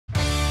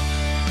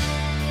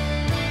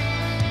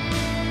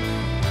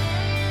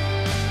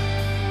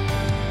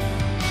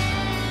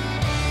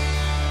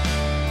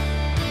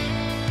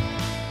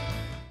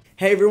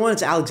Hey everyone,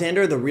 it's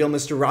Alexander, the real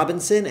Mr.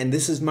 Robinson, and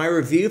this is my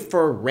review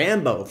for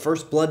Rambo,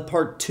 First Blood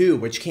Part 2,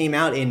 which came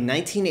out in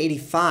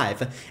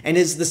 1985, and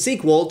is the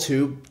sequel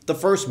to the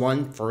first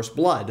one, First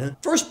Blood.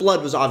 First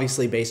Blood was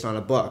obviously based on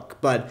a book,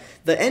 but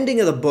the ending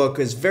of the book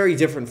is very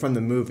different from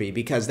the movie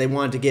because they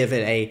wanted to give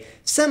it a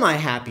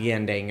semi-happy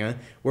ending,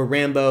 where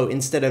Rambo,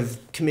 instead of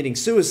committing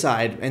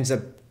suicide, ends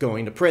up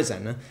going to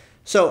prison.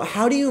 So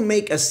how do you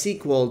make a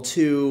sequel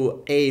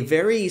to a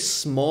very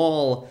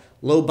small,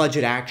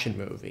 low-budget action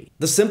movie?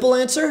 The simple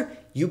answer?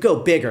 You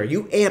go bigger.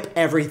 You amp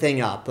everything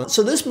up.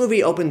 So this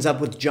movie opens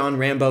up with John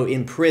Rambo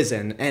in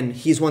prison, and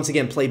he's once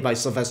again played by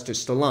Sylvester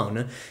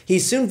Stallone.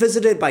 He's soon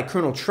visited by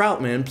Colonel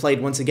Troutman,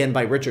 played once again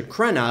by Richard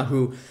Crenna,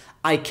 who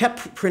I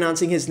kept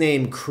pronouncing his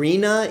name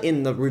Crenna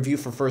in the review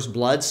for First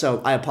Blood,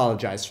 so I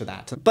apologize for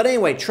that. But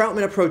anyway,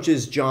 Troutman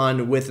approaches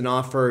John with an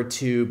offer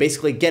to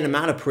basically get him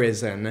out of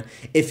prison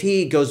if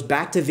he goes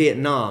back to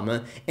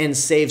Vietnam and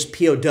saves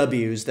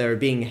POWs that are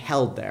being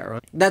held there.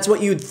 That's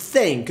what you'd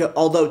think,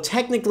 although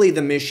technically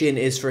the mission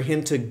is for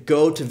him to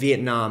go to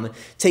Vietnam,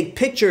 take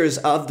pictures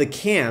of the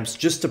camps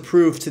just to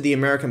prove to the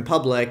American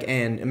public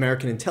and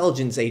American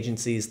intelligence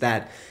agencies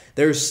that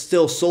there's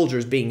still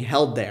soldiers being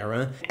held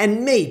there,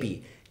 and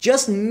maybe,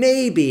 just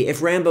maybe,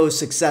 if Rambo is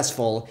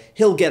successful,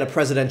 he'll get a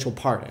presidential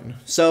pardon.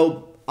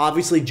 So,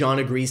 obviously John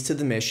agrees to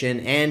the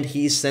mission, and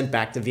he's sent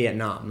back to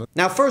Vietnam.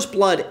 Now, First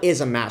Blood is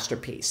a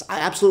masterpiece.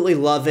 I absolutely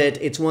love it.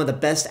 It's one of the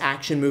best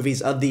action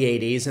movies of the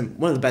 80s, and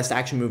one of the best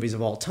action movies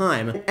of all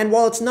time. And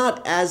while it's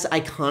not as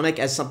iconic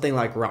as something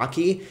like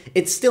Rocky,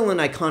 it's still an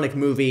iconic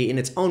movie in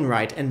its own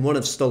right, and one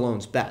of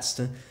Stallone's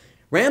best.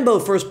 Rambo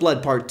First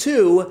Blood Part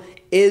 2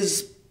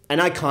 is an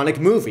iconic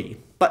movie,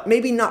 but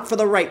maybe not for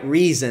the right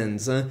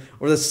reasons,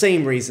 or the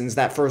same reasons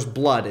that First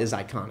Blood is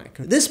iconic.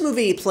 This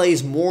movie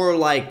plays more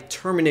like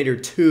Terminator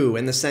 2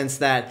 in the sense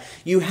that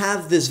you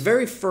have this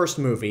very first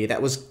movie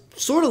that was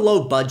sort of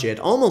low budget,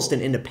 almost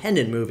an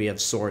independent movie of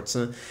sorts,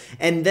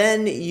 and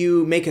then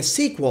you make a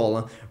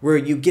sequel where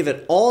you give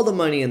it all the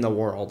money in the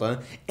world,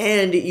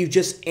 and you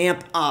just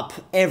amp up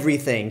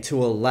everything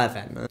to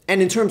 11.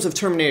 And in terms of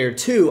Terminator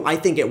 2, I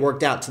think it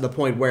worked out to the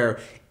point where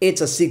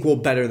it's a sequel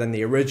better than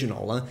the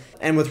original.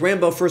 And with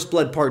Rambo First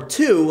Blood Part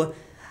 2,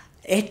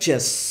 it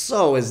just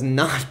so is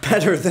not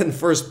better than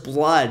First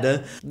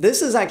Blood.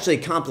 This is actually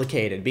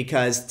complicated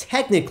because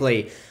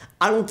technically,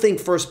 I don't think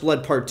First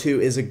Blood Part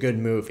 2 is a good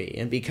movie,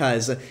 and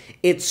because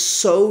it's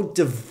so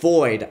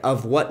devoid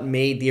of what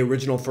made the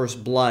original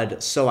First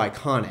Blood so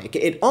iconic.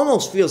 It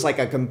almost feels like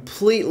a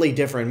completely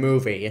different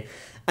movie.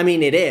 I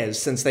mean, it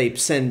is, since they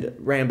send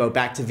Rambo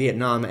back to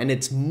Vietnam, and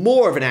it's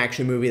more of an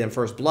action movie than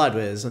First Blood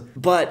is,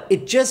 but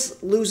it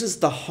just loses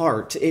the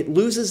heart. It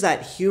loses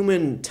that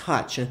human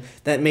touch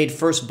that made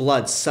First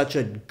Blood such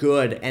a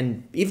good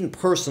and even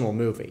personal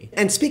movie.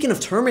 And speaking of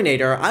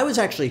Terminator, I was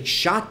actually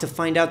shocked to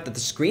find out that the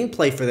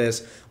screenplay for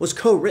this was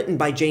co-written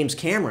by James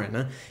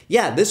Cameron.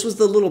 Yeah, this was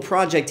the little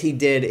project he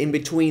did in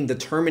between the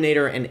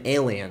Terminator and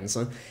Aliens,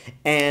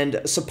 and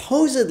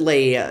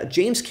supposedly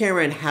James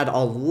Cameron had a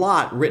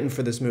lot written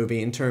for this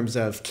movie in terms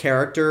of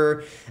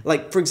character.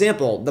 Like, for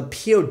example, the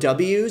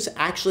POWs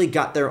actually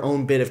got their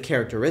own bit of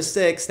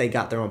characteristics, they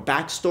got their own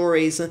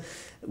backstories,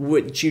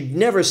 which you'd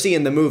never see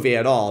in the movie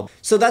at all.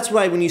 So that's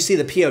why when you see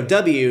the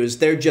POWs,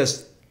 they're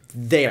just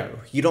there.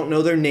 You don't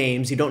know their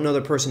names, you don't know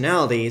their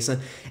personalities,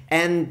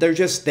 and they're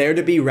just there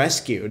to be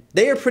rescued.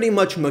 They are pretty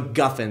much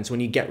MacGuffins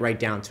when you get right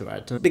down to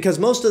it, because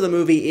most of the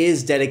movie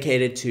is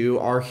dedicated to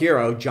our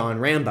hero, John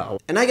Rambo.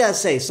 And I gotta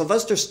say,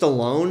 Sylvester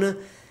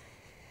Stallone,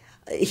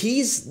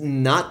 he's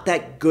not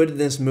that good in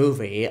this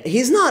movie.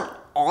 He's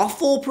not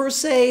awful per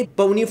se,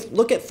 but when you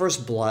look at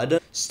First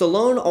Blood,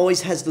 Stallone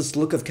always has this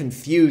look of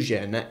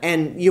confusion,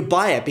 and you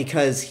buy it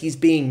because he's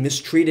being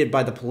mistreated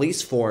by the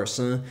police force,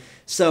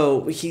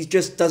 so he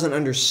just doesn't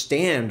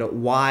understand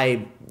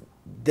why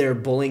they're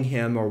bullying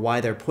him or why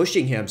they're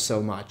pushing him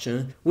so much.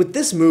 With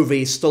this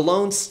movie,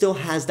 Stallone still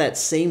has that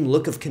same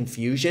look of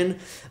confusion,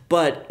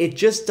 but it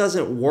just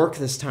doesn't work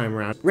this time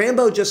around.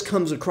 Rambo just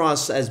comes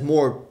across as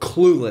more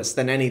clueless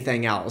than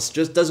anything else,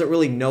 just doesn't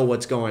really know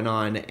what's going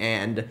on,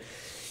 and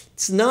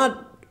it's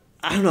not,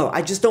 I don't know,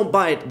 I just don't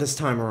buy it this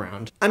time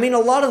around. I mean, a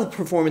lot of the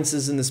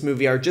performances in this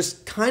movie are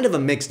just kind of a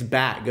mixed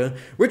bag.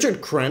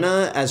 Richard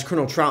Crenna as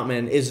Colonel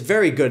Troutman is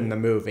very good in the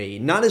movie.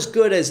 Not as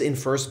good as in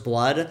First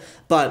Blood,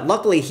 but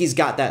luckily he's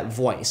got that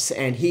voice,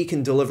 and he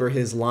can deliver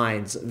his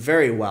lines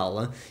very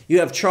well. You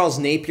have Charles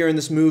Napier in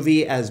this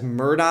movie as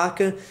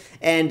Murdoch,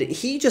 and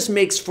he just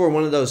makes for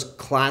one of those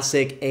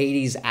classic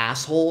 80s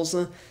assholes,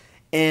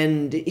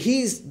 and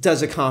he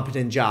does a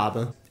competent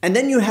job. And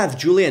then you have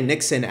Julia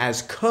Nickson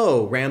as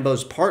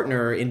Rambo's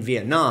partner in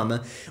Vietnam,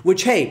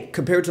 which, hey,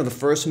 compared to the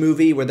first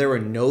movie where there were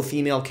no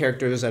female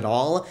characters at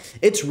all,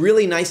 it's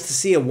really nice to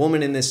see a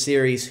woman in this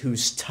series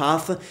who's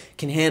tough,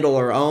 can handle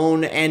her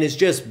own, and is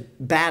just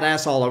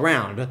badass all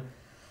around.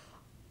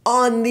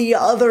 On the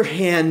other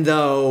hand,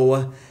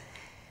 though,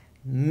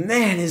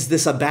 man, is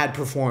this a bad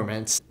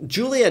performance.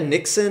 Julia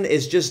Nickson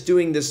is just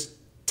doing this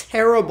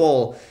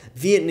terrible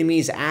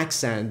Vietnamese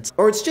accent,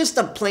 or it's just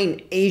a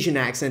plain Asian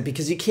accent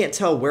because you can't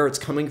tell where it's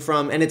coming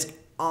from, and it's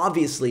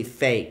obviously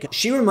fake.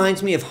 She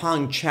reminds me of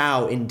Hong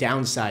Chow in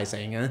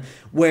Downsizing,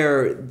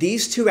 where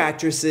these two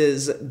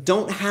actresses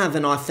don't have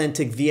an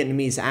authentic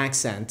Vietnamese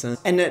accent,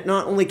 and it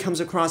not only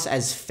comes across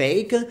as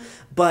fake,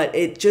 but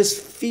it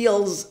just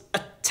feels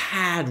a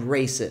tad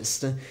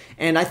racist.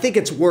 And I think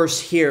it's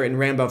worse here in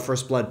Rambo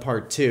First Blood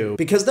Part 2,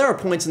 because there are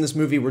points in this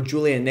movie where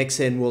Julia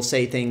Nickson will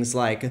say things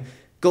like,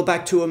 "Go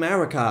back to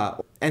America,"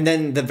 and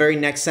then the very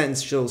next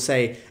sentence she'll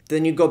say,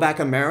 "Then you go back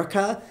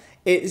America?"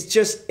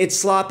 It's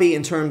sloppy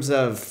in terms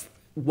of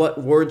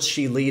what words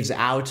she leaves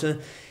out.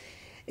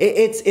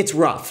 It's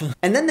rough.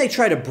 And then they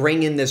try to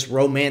bring in this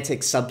romantic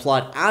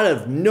subplot out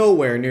of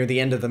nowhere near the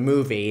end of the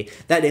movie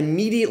that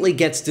immediately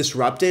gets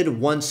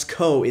disrupted once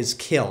Ko is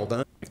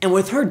killed. And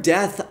with her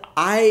death,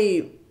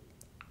 I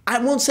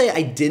won't say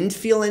I didn't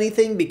feel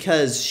anything,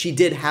 because she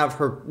did have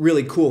her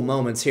really cool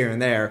moments here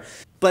and there.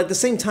 But at the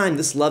same time,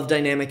 this love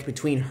dynamic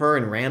between her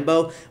and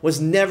Rambo was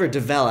never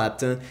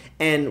developed,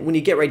 and when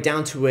you get right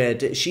down to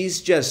it,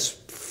 she's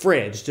just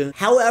fridged.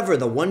 However,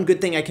 the one good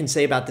thing I can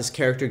say about this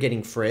character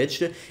getting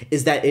fridged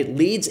is that it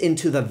leads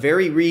into the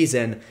very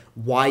reason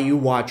why you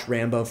watch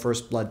Rambo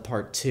First Blood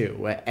Part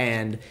 2,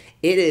 and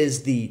it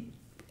is the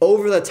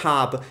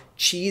over-the-top,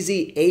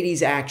 cheesy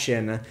 80s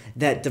action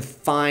that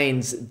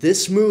defines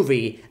this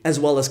movie, as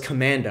well as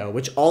Commando,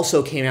 which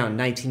also came out in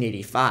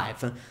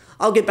 1985.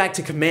 I'll get back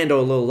to Commando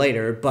a little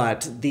later,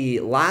 but the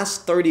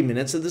last 30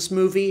 minutes of this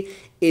movie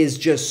is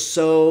just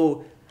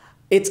so...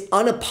 It's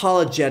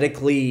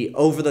unapologetically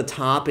over the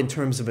top in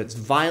terms of its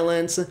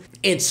violence.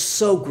 It's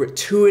so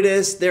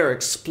gratuitous. There are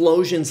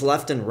explosions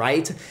left and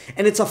right.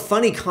 And it's a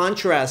funny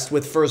contrast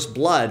with First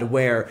Blood,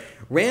 where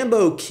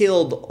Rambo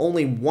killed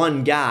only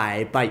one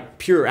guy by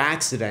pure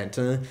accident.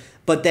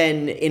 But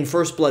then in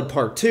First Blood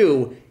Part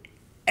 2,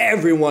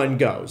 everyone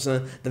goes.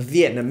 The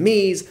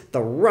Vietnamese,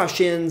 the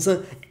Russians,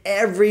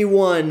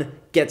 everyone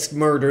gets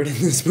murdered in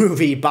this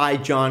movie by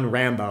John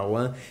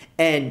Rambo.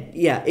 And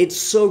yeah, it's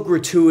so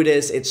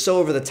gratuitous, it's so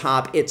over the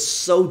top, it's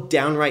so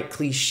downright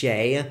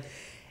cliche,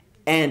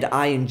 and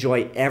I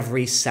enjoy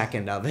every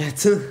second of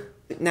it.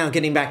 Now,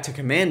 getting back to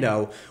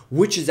Commando,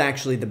 which is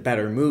actually the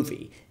better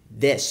movie,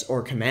 this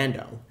or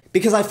Commando?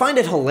 Because I find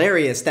it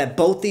hilarious that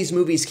both these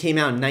movies came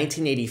out in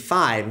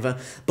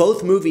 1985,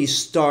 both movies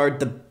starred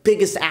the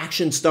biggest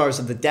action stars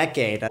of the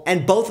decade,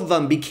 and both of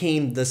them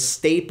became the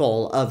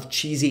staple of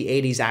cheesy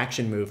 80s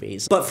action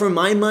movies. But for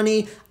my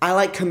money, I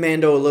like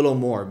Commando a little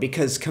more,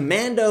 because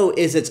Commando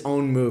is its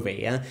own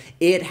movie.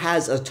 It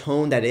has a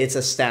tone that it's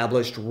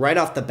established right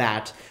off the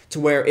bat,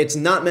 to where it's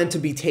not meant to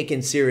be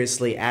taken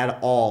seriously at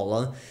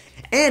all.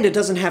 And it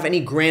doesn't have any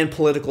grand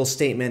political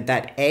statement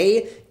that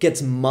A,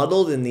 gets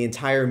muddled in the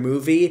entire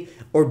movie,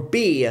 or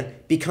B,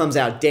 becomes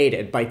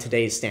outdated by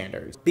today's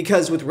standards.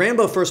 Because with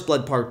Rambo First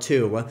Blood Part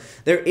 2,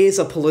 there is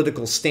a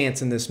political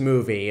stance in this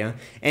movie,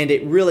 and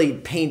it really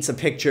paints a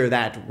picture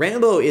that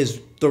Rambo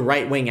is the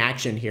right-wing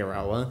action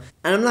hero.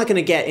 And I'm not going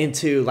to get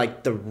into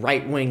like the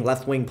right-wing,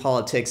 left-wing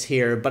politics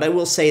here, but I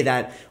will say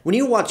that when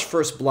you watch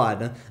First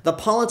Blood, the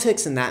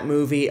politics in that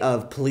movie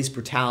of police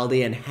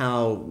brutality and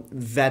how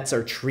vets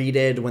are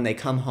treated when they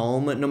come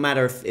home, no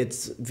matter if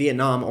it's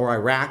Vietnam or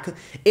Iraq,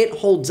 it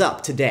holds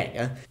up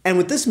today. And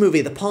with this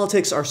movie, the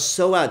politics are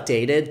so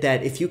outdated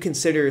that if you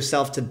consider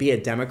yourself to be a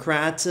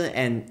Democrat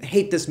and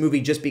hate this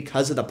movie just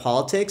because of the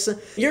politics,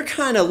 you're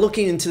kind of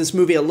looking into this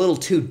movie a little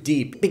too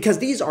deep, because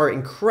these are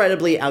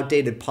incredibly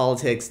outdated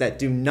politics that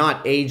do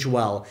not age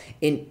well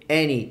in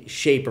any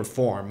shape or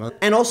form.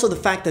 And also the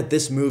fact that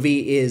this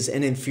movie is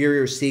an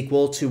inferior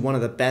sequel to one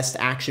of the best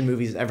action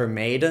movies ever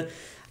made,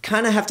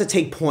 kind of have to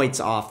take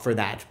points off for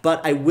that.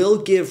 But I will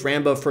give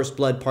Rambo First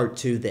Blood Part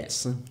 2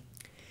 this.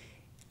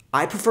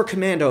 I prefer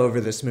Commando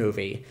over this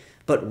movie,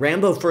 but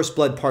Rambo First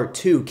Blood Part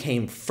 2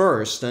 came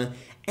first,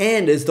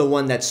 and is the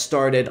one that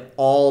started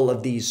all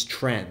of these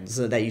trends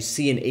that you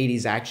see in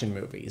 80s action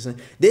movies.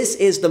 This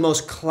is the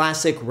most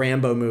classic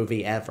Rambo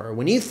movie ever.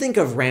 When you think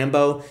of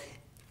Rambo,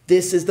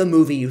 this is the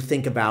movie you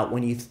think about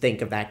when you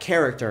think of that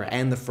character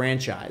and the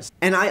franchise.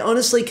 And I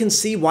honestly can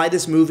see why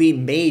this movie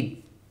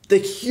made the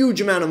huge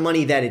amount of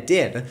money that it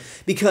did,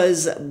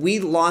 because we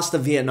lost the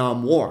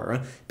Vietnam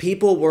War.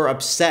 People were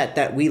upset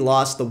that we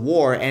lost the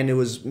war, and it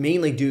was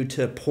mainly due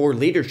to poor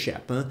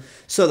leadership.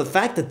 So the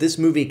fact that this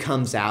movie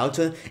comes out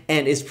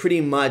and is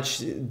pretty much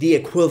the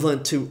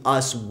equivalent to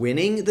us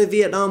winning the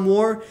Vietnam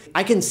War,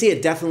 I can see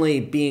it definitely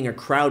being a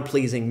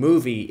crowd-pleasing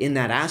movie in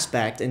that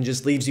aspect, and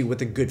just leaves you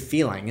with a good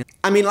feeling.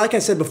 I mean, like I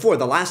said before,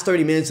 the last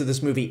 30 minutes of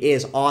this movie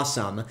is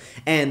awesome,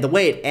 and the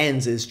way it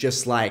ends is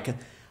just like,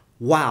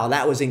 wow,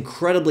 that was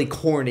incredibly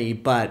corny,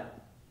 but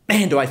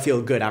man, do I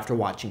feel good after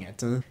watching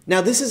it. Now,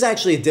 this is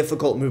actually a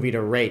difficult movie to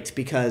rate,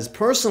 because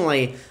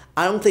personally,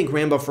 I don't think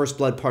Rambo First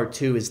Blood Part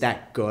 2 is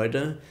that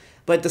good.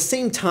 But at the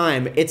same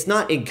time, it's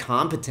not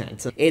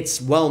incompetent.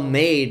 It's well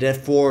made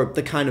for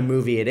the kind of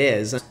movie it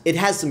is. It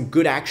has some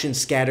good action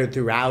scattered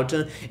throughout.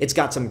 It's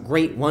got some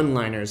great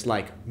one-liners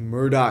like,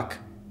 "Murdoch,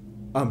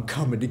 I'm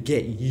coming to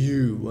get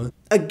you.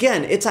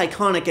 Again, it's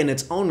iconic in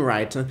its own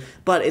right,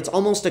 but it's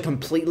almost a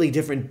completely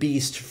different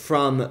beast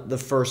from the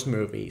first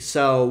movie.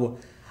 So,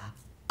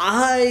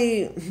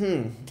 I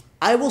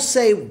will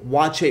say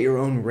watch at your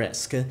own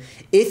risk.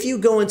 If you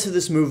go into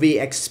this movie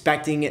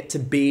expecting it to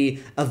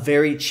be a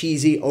very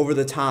cheesy,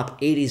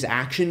 over-the-top 80s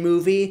action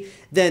movie,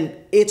 then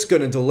it's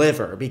gonna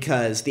deliver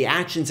because the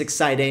action's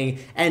exciting,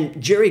 and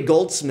Jerry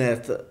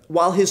Goldsmith,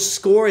 while his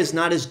score is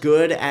not as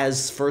good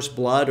as First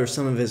Blood or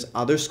some of his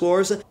other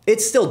scores,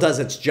 it still does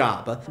its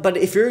job. But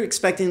if you're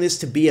expecting this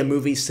to be a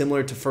movie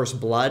similar to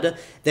First Blood,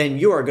 then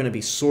you are gonna be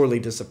sorely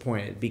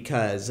disappointed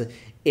because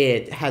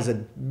it has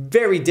a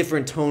very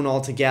different tone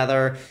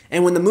altogether,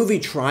 and when the movie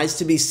tries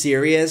to be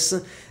serious,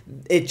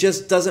 it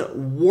just doesn't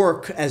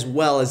work as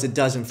well as it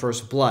does in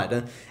First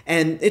Blood.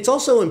 And it's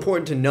also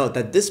important to note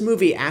that this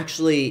movie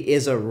actually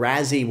is a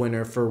Razzie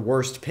winner for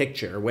Worst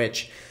Picture,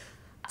 which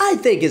I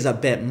think is a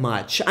bit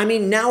much. I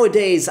mean,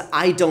 nowadays,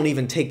 I don't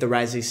even take the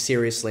Razzies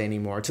seriously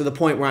anymore, to the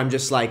point where I'm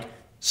just like,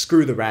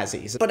 screw the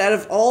Razzies. But out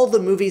of all the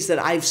movies that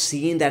I've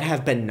seen that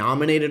have been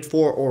nominated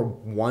for or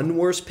won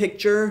Worst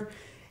Picture,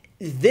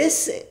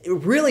 this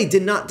really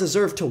did not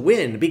deserve to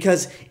win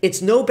because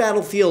it's no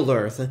Battlefield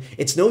Earth,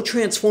 it's no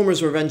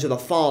Transformers Revenge of the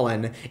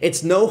Fallen,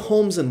 it's no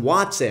Holmes and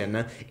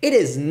Watson. It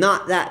is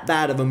not that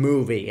bad of a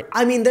movie.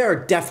 I mean, there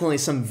are definitely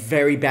some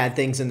very bad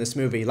things in this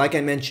movie. Like I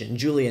mentioned,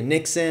 Julia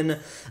Nickson,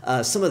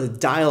 some of the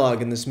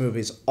dialogue in this movie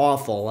is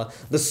awful.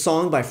 The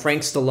song by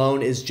Frank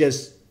Stallone is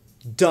just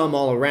dumb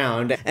all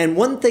around. And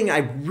one thing I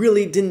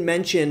really didn't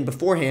mention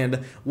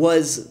beforehand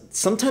was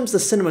sometimes the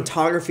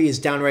cinematography is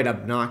downright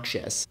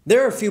obnoxious.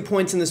 There are a few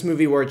points in this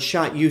movie where it's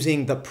shot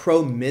using the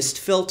Pro Mist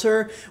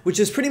filter, which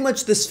is pretty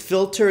much this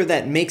filter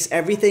that makes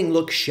everything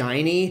look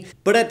shiny,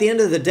 but at the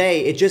end of the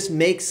day, it just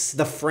makes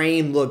the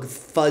frame look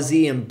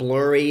fuzzy and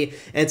blurry,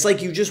 and it's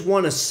like you just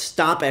want to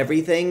stop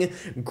everything,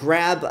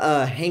 grab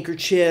a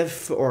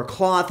handkerchief or a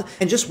cloth,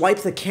 and just wipe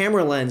the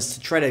camera lens to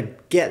try to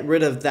get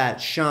rid of that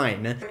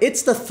shine.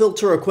 It's the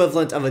filter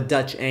equivalent of a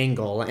Dutch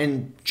angle,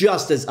 and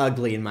just as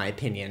ugly in my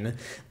opinion.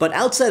 But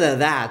outside of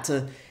that,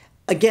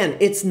 again,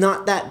 it's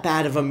not that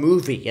bad of a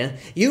movie.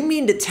 You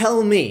mean to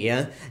tell me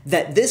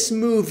that this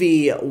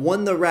movie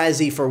won the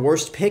Razzie for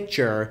Worst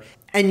Picture,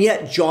 and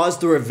yet Jaws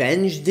the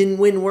Revenge didn't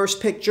win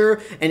Worst Picture,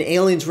 and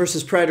Aliens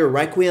vs. Predator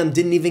Requiem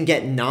didn't even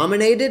get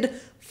nominated?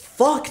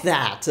 Fuck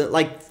that.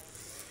 Like,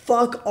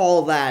 fuck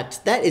all that.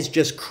 That is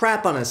just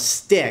crap on a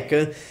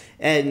stick.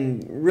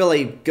 And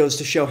really goes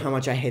to show how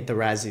much I hate the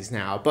Razzies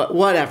now. But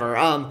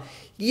whatever.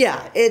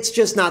 Yeah, it's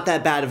just not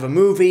that bad of a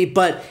movie,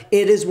 but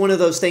it is one of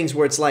those things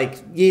where it's like,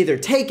 you either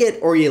take it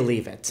or you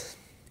leave it.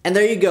 And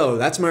there you go,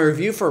 that's my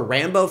review for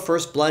Rambo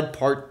First Blood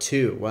Part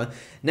 2.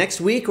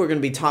 Next week, we're going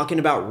to be talking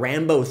about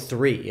Rambo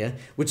 3,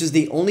 which is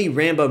the only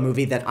Rambo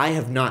movie that I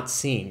have not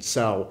seen,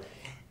 so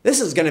this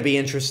is going to be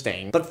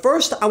interesting. But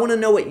first, I want to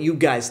know what you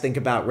guys think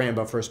about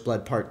Rambo First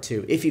Blood Part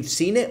 2. If you've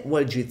seen it,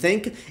 what did you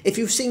think? If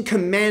you've seen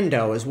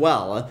Commando as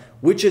well,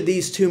 which of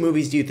these two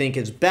movies do you think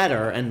is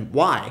better and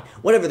why?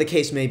 Whatever the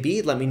case may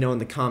be, let me know in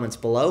the comments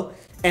below.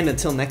 And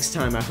until next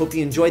time, I hope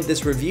you enjoyed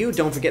this review.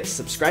 Don't forget to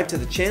subscribe to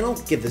the channel,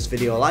 give this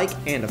video a like,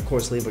 and of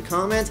course leave a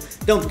comment.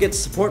 Don't forget to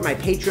support my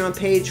Patreon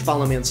page,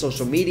 follow me on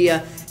social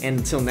media, and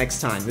until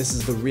next time, this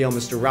is the real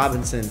Mr.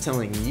 Robinson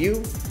telling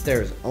you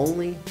there's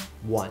only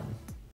one.